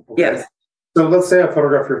plan. Okay? Yes. So let's say I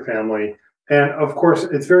photograph your family. And of course,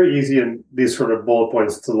 it's very easy in these sort of bullet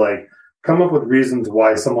points to come up with reasons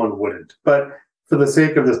why someone wouldn't. But for the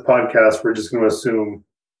sake of this podcast, we're just going to assume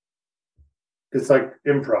it's like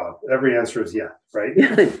improv. Every answer is yes, right?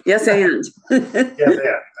 Yes, and. Yes, and. Exactly.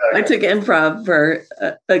 I took improv for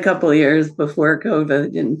a couple of years before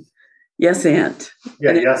COVID, and yes, and.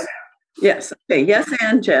 Yeah, yes, and. Yes. Okay. Yes,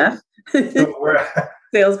 and Jeff. So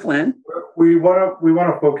sales plan. We want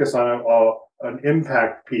to focus on an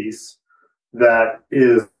impact piece that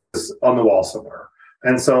is on the wall somewhere,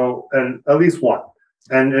 and at least one.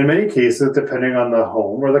 And in many cases, depending on the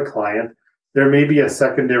home or the client, there may be a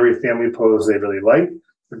secondary family pose they really like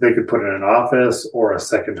that they could put in an office or a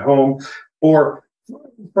second home, or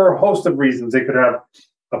for a host of reasons, they could have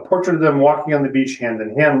a portrait of them walking on the beach hand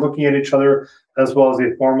in hand, looking at each other, as well as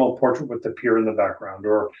a formal portrait with the pier in the background,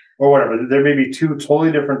 or whatever. There may be two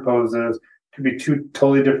totally different poses, could be two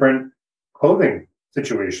totally different clothing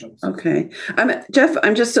situations. Okay. Jeff,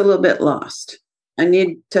 I'm just a little bit lost. I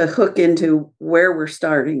need to hook into where we're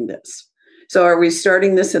starting this. So are we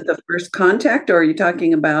starting this at the first contact, or are you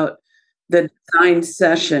talking about the design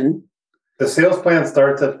session? The sales plan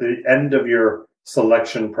starts at the end of your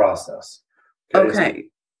selection process. Okay.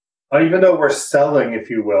 So, even though we're selling, if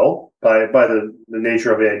you will, by the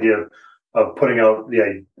nature of the idea of putting out the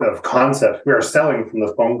idea of concept, we are selling from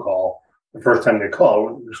the phone call the first time they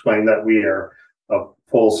call, explaining that we are a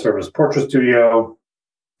full service portrait studio.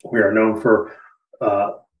 We are known for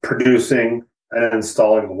producing and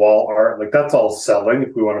installing wall art. Like, that's all selling,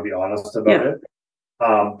 if we want to be honest about it.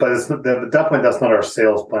 But it's definitely that's not our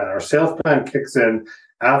sales plan. Our sales plan kicks in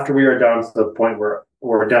after we are down to the point where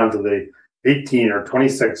we're down to the 18 or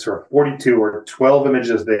 26 or 42 or 12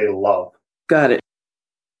 images they love. Got it.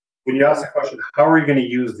 When you ask the question, how are you going to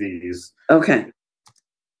use these? Okay.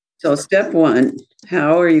 So step one,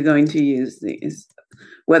 how are you going to use these?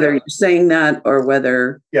 Whether you're saying that or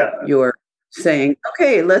whether you're saying,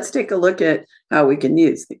 okay, let's take a look at how we can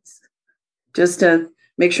use these. Just to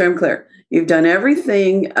make sure I'm clear. You've done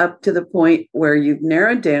everything up to the point where you've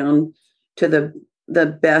narrowed down to the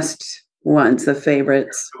best ones, the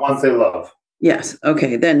favorites. The ones they love. Yes.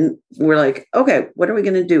 Okay. Then we're like, okay, what are we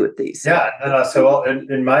going to do with these? Yeah. So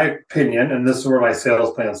in my opinion, and this is where my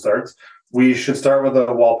sales plan starts, we should start with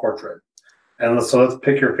a wall portrait. And so let's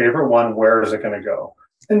pick your favorite one. Where is it going to go?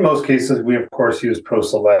 In most cases, we, of course, use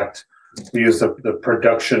ProSelect. We use the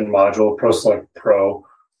production module, ProSelect Pro,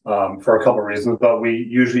 for a couple of reasons. But we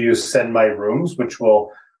usually use Send My Rooms, which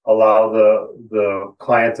will allow the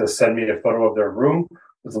client to send me a photo of their room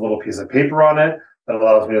with a little piece of paper on it that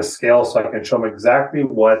allows me to scale so I can show them exactly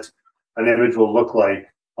what an image will look like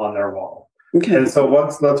on their wall. Okay. And so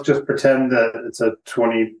let's just pretend that it's a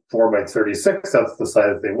 24 by 36. That's the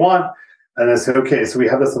size they want. And then say, okay, so we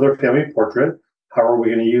have this other family portrait. How are we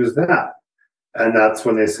going to use that? And that's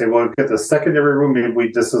when they say, well, get the secondary room.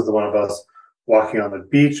 Maybe this is the one of us walking on the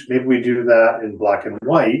beach. Maybe we do that in black and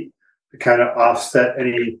white to kind of offset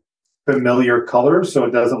any familiar colors so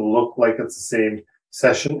it doesn't look like it's the same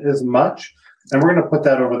session as much. And we're going to put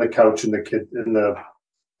that over the couch in the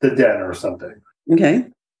den or something. Okay.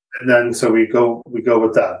 And then so we go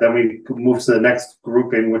with that. Then we move to the next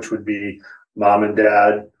grouping, which would be mom and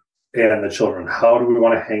dad and the children. How do we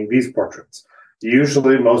want to hang these portraits?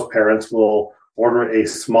 Usually most parents will order a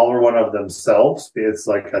smaller one of themselves. It's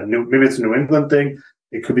like maybe it's a New England thing.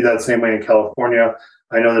 It could be that same way in California.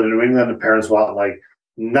 I know that in New England, the parents want like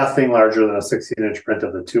nothing larger than a 16-inch print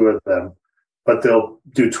of the two of them, but they'll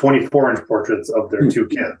do 24-inch portraits of their two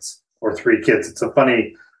kids or three kids. It's a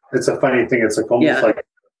funny thing. It's like almost like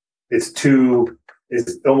it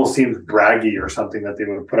almost seems braggy or something that they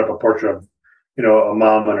would put up a portrait of, a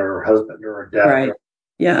mom and her husband or a dad, right?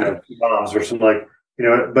 Or, two moms or something like,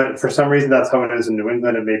 but for some reason that's how it is in New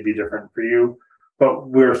England. It may be different for you, but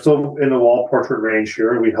we're still in the wall portrait range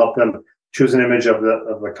here. We help them choose an image of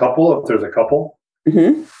the couple if there's a couple.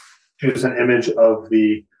 Mm-hmm. Choose an image of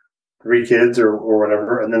the three kids or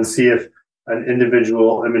whatever, and then see if an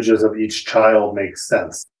individual images of each child makes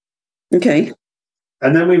sense. Okay.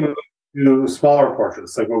 And then we move to smaller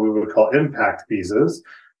portraits, like what we would call impact pieces.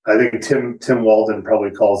 I think Tim Walden probably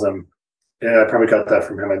calls them. Yeah, I probably got that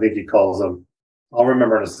from him. I think he calls them. I'll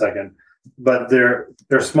remember in a second. But they're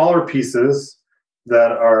smaller pieces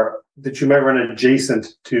that you might run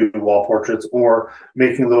adjacent to wall portraits, or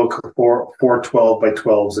making little 4 12 by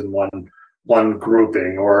 12s in one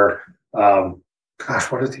grouping, or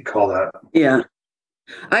what does he call that? Yeah,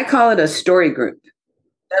 I call it a story group.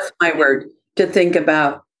 That's my word to think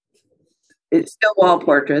about. It's still wall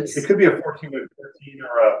portraits. It could be a 14 by 15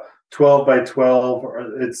 or a 12 by 12,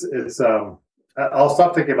 or it's. I'll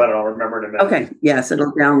stop thinking about it. I'll remember in a minute. Okay. Yes,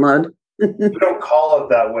 it'll download. We don't call it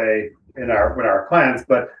that way with our clients,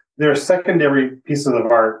 but there are secondary pieces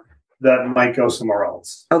of art that might go somewhere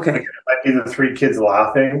else. Okay. Like it might be the three kids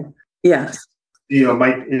laughing. Yes.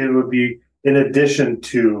 It would be in addition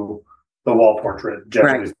to the wall portrait,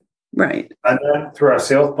 generally. Right. And then through our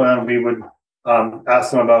sales plan, we would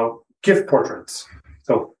ask them about gift portraits.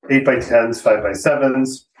 So 8 by 10s, 5 by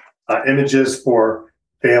 7s, images for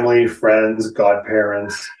family, friends,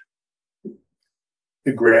 godparents,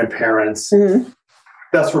 the grandparents,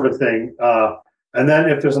 that sort of thing. And then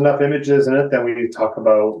if there's enough images in it, then we talk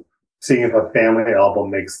about seeing if a family album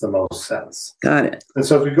makes the most sense. Got it. And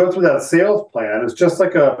so as we go through that sales plan, it's just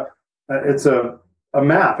like a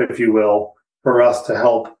map, if you will, for us to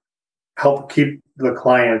help keep the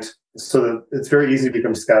client so that it's very easy to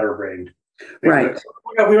become scatterbrained. Right.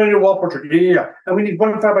 We don't need a wall portrait. Yeah. And we need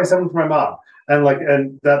 1 5 by 7 for my mom.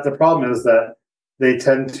 And that the problem is that they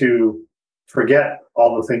tend to forget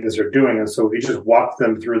all the things they're doing. And so if you just walk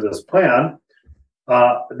them through this plan,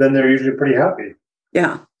 then they're usually pretty happy.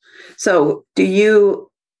 Yeah. So do you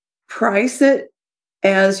price it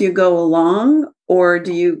as you go along, or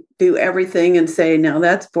do you do everything and say, now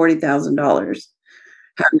that's $40,000?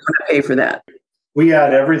 How are you going to pay for that? We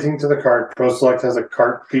add everything to the cart. ProSelect has a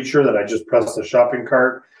cart feature that I just press the shopping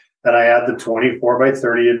cart, and I add the 24 by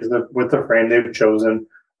 30 with the frame they've chosen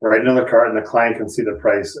right into the cart, and the client can see the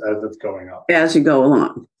price as it's going up. As you go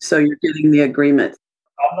along. So you're getting the agreement.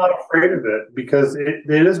 I'm not afraid of it because it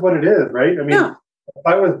is what it is, right? I mean, If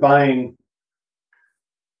I was buying,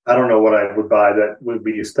 I don't know what I would buy that would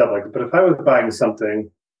be stuff like it, but if I was buying something,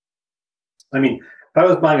 if I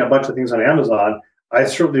was buying a bunch of things on Amazon, I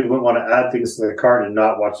certainly wouldn't want to add things to the cart and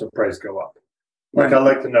not watch the price go up. Like, I'd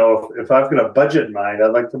like to know if I've got a budget in mind,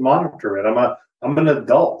 I'd like to monitor it. I'm an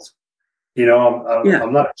adult,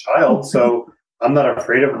 I'm not a child, so I'm not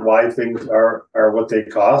afraid of why things are what they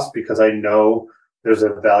cost, because I know there's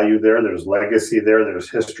a value there, there's legacy there, there's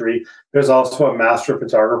history. There's also a master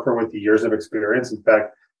photographer with years of experience. In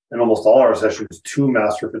fact, in almost all our sessions, 2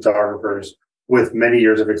 master photographers with many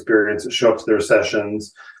years of experience that show up to their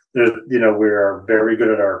sessions. We are very good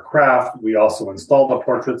at our craft. We also install the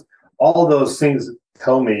portraits. All those things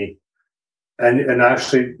tell me, and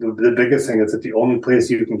actually the biggest thing is that the only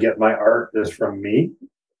place you can get my art is from me.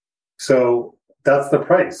 So that's the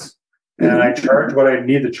price. And I charge what I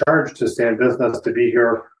need to charge to stay in business, to be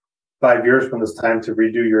here 5 years when it's time to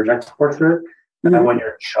redo your next portrait. And when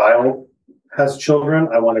your child has children,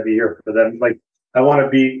 I want to be here for them. Like, I want to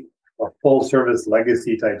be a full service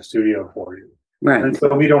legacy type studio for you. Right. And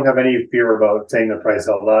so we don't have any fear about saying the price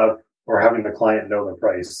out loud or having the client know the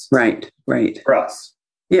price. Right. For us.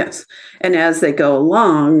 Yes. And as they go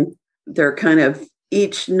along, they're kind of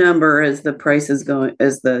each number as the price is going,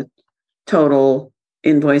 as the total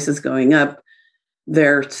invoice is going up,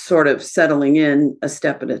 they're sort of settling in a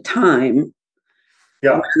step at a time.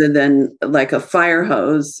 Yeah. Rather than like a fire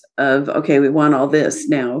hose of, okay, we want all this.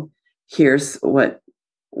 Now here's what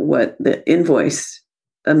the invoice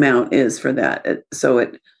amount is for that.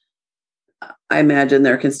 I imagine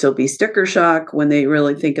there can still be sticker shock when they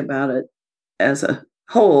really think about it as a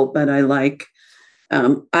whole, but I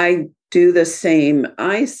do the same.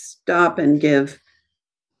 I stop and give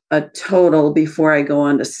a total before I go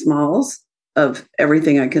on to smalls of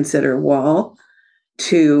everything I consider wall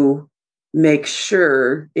to make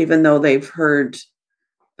sure, even though they've heard,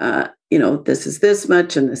 this is this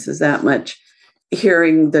much and this is that much,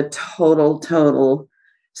 hearing the total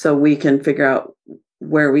so we can figure out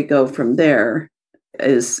where we go from there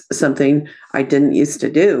is something I didn't used to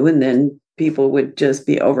do. And then people would just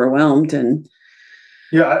be overwhelmed. And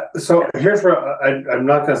yeah, so here's where I'm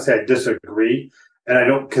not going to say I disagree. And I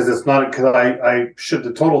don't, because it's not, because I should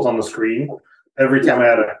the totals on the screen every time I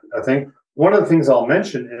add a thing. One of the things I'll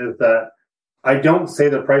mention is that I don't say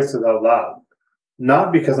the prices out loud,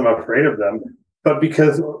 not because I'm afraid of them, but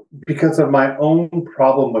because of my own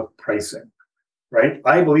problem with pricing, right?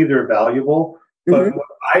 I believe they're valuable, but what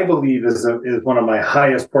I believe is one of my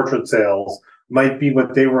highest portrait sales might be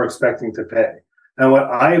what they were expecting to pay. And what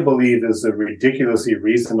I believe is a ridiculously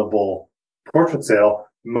reasonable portrait sale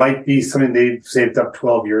might be something they've saved up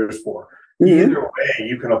 12 years for. Either way,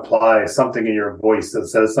 you can apply something in your voice that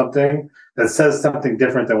says something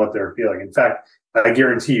different than what they're feeling. In fact, I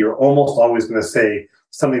guarantee you're almost always going to say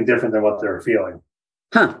something different than what they're feeling.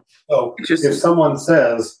 Huh. So if someone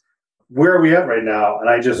says, where are we at right now? And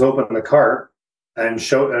I just open the cart and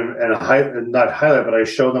show and not highlight, but I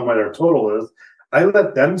show them what their total is. I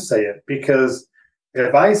let them say it, because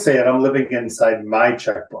if I say it, I'm living inside my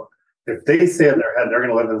checkbook. If they say it in their head, they're going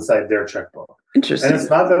to live inside their checkbook. Interesting. And it's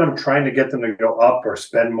not that I'm trying to get them to go up or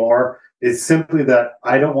spend more. It's simply that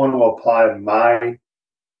I don't want to apply my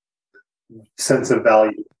sense of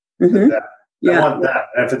value to that. I want that.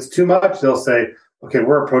 And if it's too much, they'll say, okay,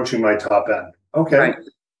 we're approaching my top end. Okay. Right.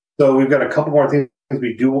 So we've got a couple more things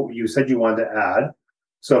we do. You said you wanted to add.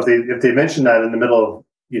 So if they mention that in the middle of,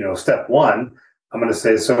 step one, I'm going to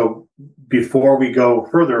say, so before we go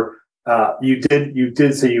further, you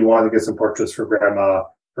did say you wanted to get some portraits for grandma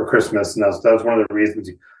for Christmas, and that was one of the reasons.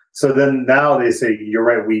 So then now they say, you're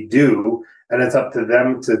right, we do, and it's up to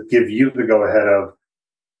them to give you the go ahead of,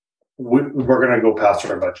 we're going to go past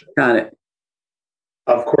our budget. Got it.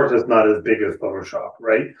 Of course, it's not as big as Photoshop,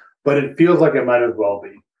 right? But it feels like it might as well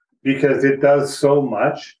be, because it does so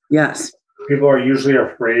much. Yes. People are usually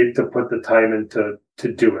afraid to put the time into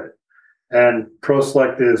to do it. And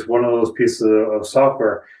ProSelect is one of those pieces of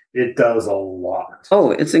software. It does a lot.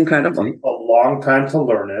 Oh, it's incredible. It takes a long time to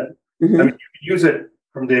learn it. I mean, you can use it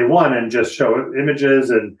from day one and just show images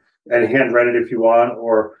and handwrite it if you want,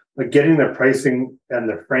 or getting the pricing and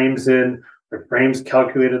the frames in, the frames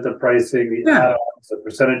calculated the pricing, the add-ons, the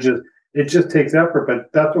percentages. It just takes effort,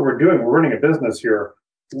 but that's what we're doing. We're running a business here.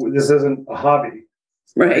 This isn't a hobby.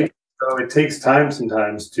 Right. So it takes time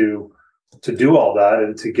sometimes to do all that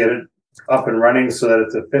and to get it up and running so that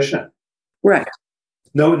it's efficient. Right.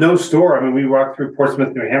 No store. I mean, we walked through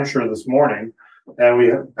Portsmouth, New Hampshire this morning, and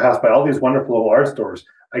we passed by all these wonderful little art stores.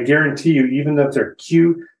 I guarantee you, even if they're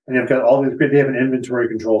cute and they've got all these great, they have an inventory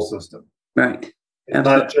control system. Right. It's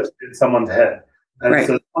not just in someone's head. And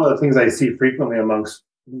so one of the things I see frequently amongst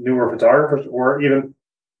newer photographers, or even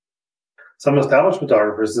some established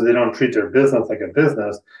photographers, is they don't treat their business like a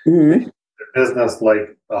business. They treat their business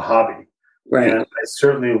like a hobby. Right. And I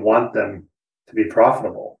certainly want them to be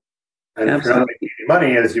profitable. And if you're not making any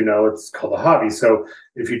money, as you know, it's called a hobby. So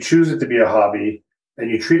if you choose it to be a hobby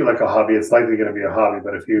and you treat it like a hobby, it's likely going to be a hobby.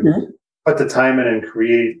 But if you put the time in and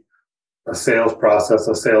create a sales process,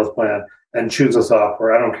 a sales plan, and choose a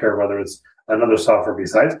software, I don't care whether it's another software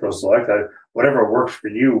besides ProSelect, whatever works for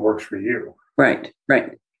you, works for you. Right.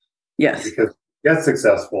 Right. Yes. Because to get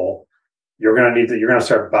successful, you're going to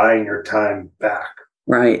start buying your time back.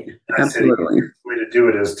 Right. And Absolutely. The way to do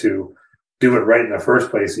it is to do it right in the first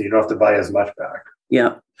place, and you don't have to buy as much back.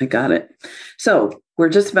 Yeah, I got it. So we're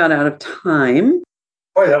just about out of time.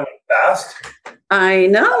 Boy, that went fast. I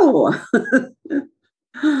know.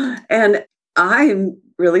 And I'm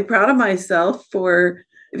really proud of myself for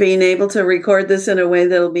being able to record this in a way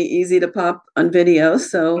that'll be easy to pop on video.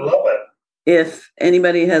 So I love it. If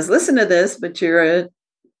anybody has listened to this, but you're a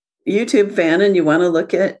YouTube fan and you want to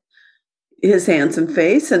look at his handsome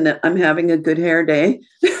face and I'm having a good hair day,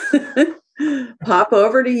 pop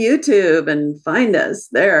over to YouTube and find us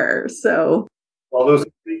there. So, well,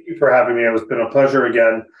 Lucy, thank you for having me. It's been a pleasure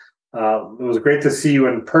again. It was great to see you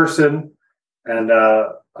in person, and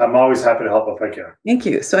I'm always happy to help if I can. Thank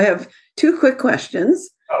you. So I have two quick questions.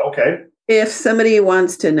 Oh, okay. If somebody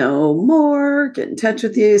wants to know more, get in touch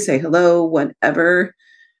with you, say hello, whatever.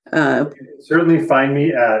 You can certainly find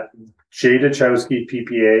me at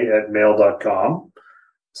jdachowskippa@mail.com.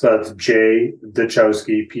 So that's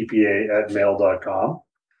jdachowskippa@mail.com.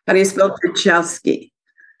 How do you spell Dachowski?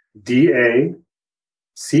 DACHOWSKI.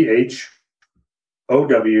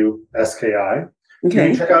 Okay. You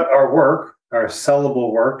can check out our work, our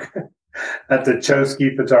sellable work, at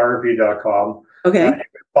DachowskiPhotography.com. Okay. You can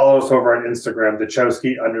follow us over on Instagram,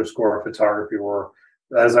 Dachowski_photography, or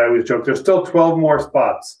as I always joke, there's still 12 more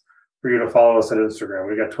spots for you to follow us on Instagram.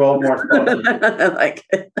 We got 12 more spots. I like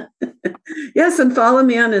it. Yes, and follow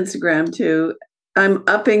me on Instagram too. I'm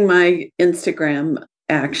upping my Instagram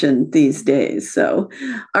action these days. So,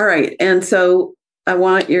 all right. And so I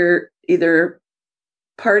want your either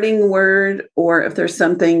parting word, or if there's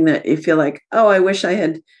something that you feel like, oh, I wish I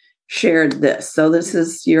had shared this. So this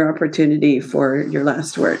is your opportunity for your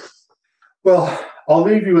last word. Well, I'll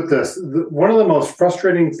leave you with this. One of the most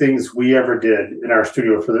frustrating things we ever did in our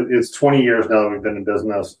studio it's 20 years now that we've been in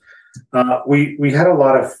business. We had a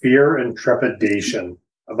lot of fear and trepidation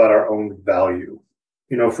about our own value.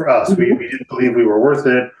 For us, we didn't believe we were worth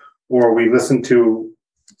it, or we listened to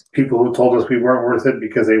people who told us we weren't worth it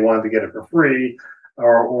because they wanted to get it for free,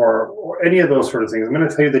 or any of those sort of things. I'm going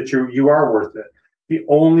to tell you that you are worth it. The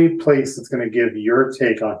only place that's going to give your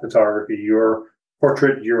take on photography, your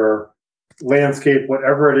portrait, your landscape,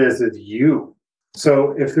 whatever it is you.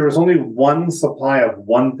 So if there was only one supply of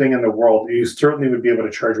one thing in the world, you certainly would be able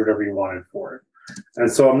to charge whatever you wanted for it.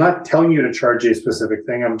 And so I'm not telling you to charge a specific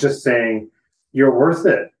thing. I'm just saying you're worth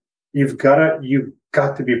it. You've got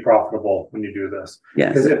to be profitable when you do this.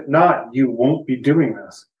 Yes. Because if not, you won't be doing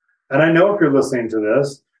this. And I know if you're listening to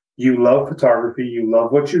this, you love photography, you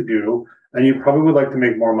love what you do, and you probably would like to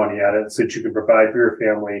make more money at it so that you can provide for your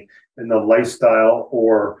family in the lifestyle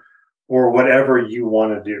or whatever you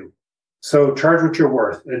want to do. So charge what you're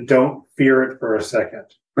worth and don't fear it for a second.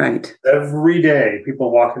 Right. Every day,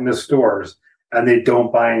 people walk into stores and they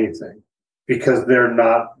don't buy anything because they're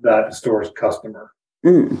not that store's customer.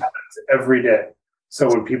 Happens every day. So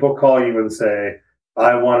when people call you and say,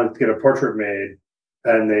 I want to get a portrait made,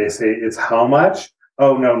 and they say, it's how much?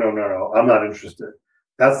 Oh, no, I'm not interested.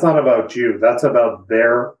 That's not about you. That's about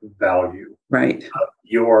their value. Right.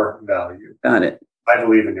 Your value. Got it. I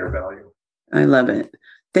believe in your value. I love it.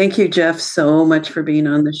 Thank you, Jeff, so much for being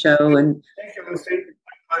on the show. And thank you, Lucy.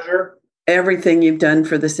 My pleasure. Everything you've done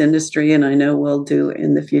for this industry, and I know will do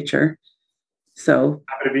in the future. So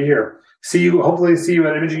happy to be here. Hopefully see you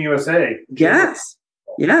at Imaging USA. Yes.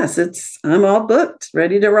 I'm all booked,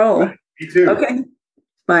 ready to roll. Right. Me too. Okay.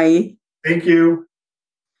 Bye. Thank you.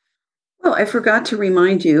 Well, I forgot to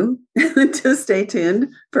remind you to stay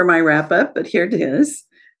tuned for my wrap up, but here it is.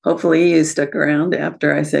 Hopefully you stuck around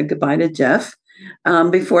after I said goodbye to Jeff.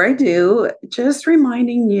 Before I do, just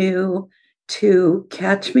reminding you to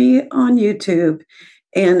catch me on YouTube.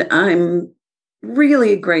 And I'm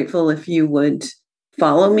really grateful if you would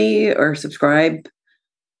follow me or subscribe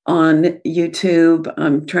on YouTube.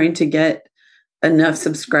 I'm trying to get enough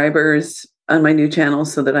subscribers on my new channel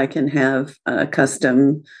so that I can have a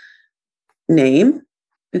custom name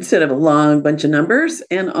instead of a long bunch of numbers.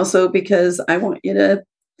 And also because I want you to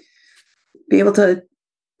be able to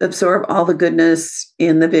absorb all the goodness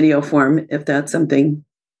in the video form if that's something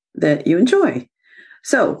that you enjoy.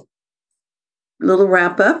 So, little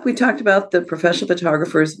wrap up. We talked about the Professional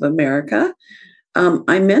Photographers of America.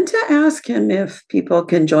 I meant to ask him if people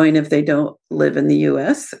can join if they don't live in the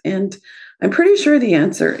US, and I'm pretty sure the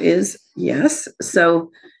answer is yes.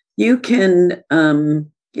 So you can,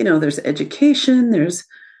 there's education,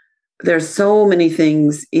 there's so many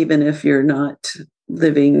things, even if you're not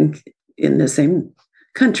living in the same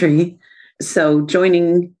country. So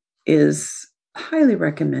joining is highly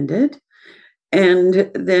recommended. And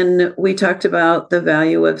then we talked about the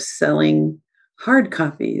value of selling hard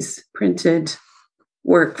copies, printed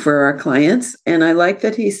work for our clients. And I like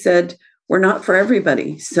that he said, we're not for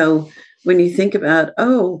everybody. So when you think about,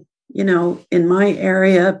 in my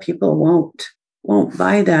area, people won't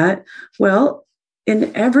buy that. Well,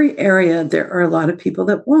 in every area, there are a lot of people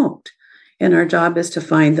that won't. And our job is to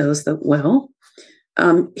find those that will.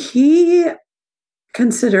 He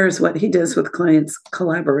considers what he does with clients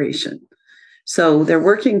collaboration. So they're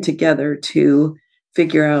working together to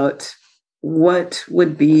figure out what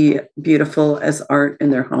would be beautiful as art in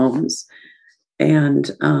their homes. And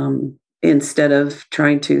instead of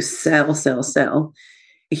trying to sell,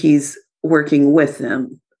 he's working with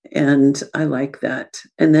them. And I like that.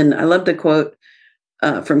 And then I love the quote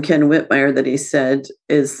from Ken Whitmire that he said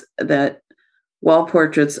is that wall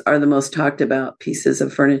portraits are the most talked about pieces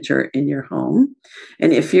of furniture in your home.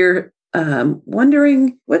 And if you're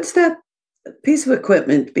wondering, what's that piece of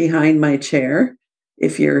equipment behind my chair,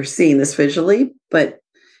 if you're seeing this visually, but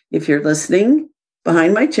if you're listening,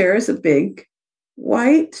 behind my chair is a big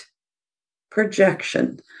white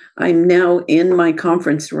projection. I'm now in my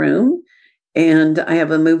conference room, and I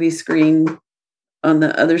have a movie screen on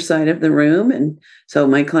the other side of the room. And so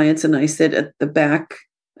my clients and I sit at the back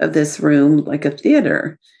of this room like a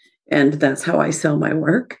theater. And that's how I sell my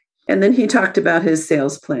work. And then he talked about his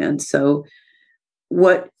sales plan. So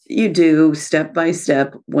what you do step by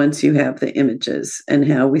step once you have the images,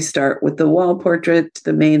 and how we start with the wall portrait,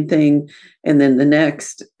 the main thing, and then the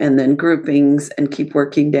next, and then groupings, and keep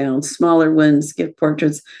working down smaller ones, gift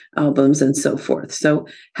portraits, albums, and so forth. So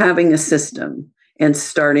having a system and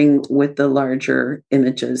starting with the larger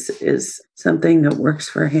images is something that works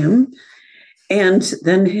for him. And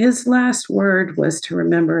then his last word was to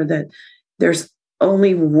remember that there's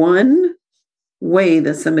only one way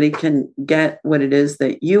that somebody can get what it is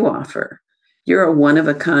that you offer. You're a one of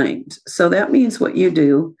a kind. So that means what you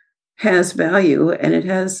do has value, and it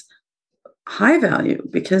has high value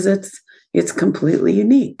because it's completely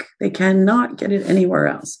unique. They cannot get it anywhere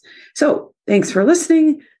else. So thanks for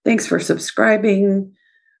listening. Thanks for subscribing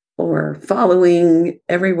or following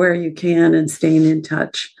everywhere you can and staying in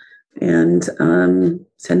touch, and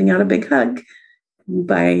sending out a big hug.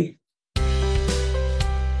 Bye.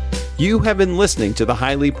 You have been listening to The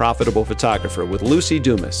Highly Profitable Photographer with Lucy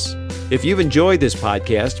Dumas. If you've enjoyed this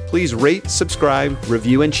podcast, please rate, subscribe,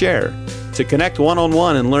 review, and share. To connect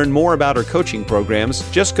one-on-one and learn more about our coaching programs,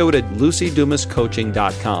 just go to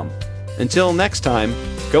lucydumascoaching.com. Until next time,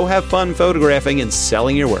 go have fun photographing and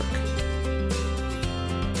selling your work.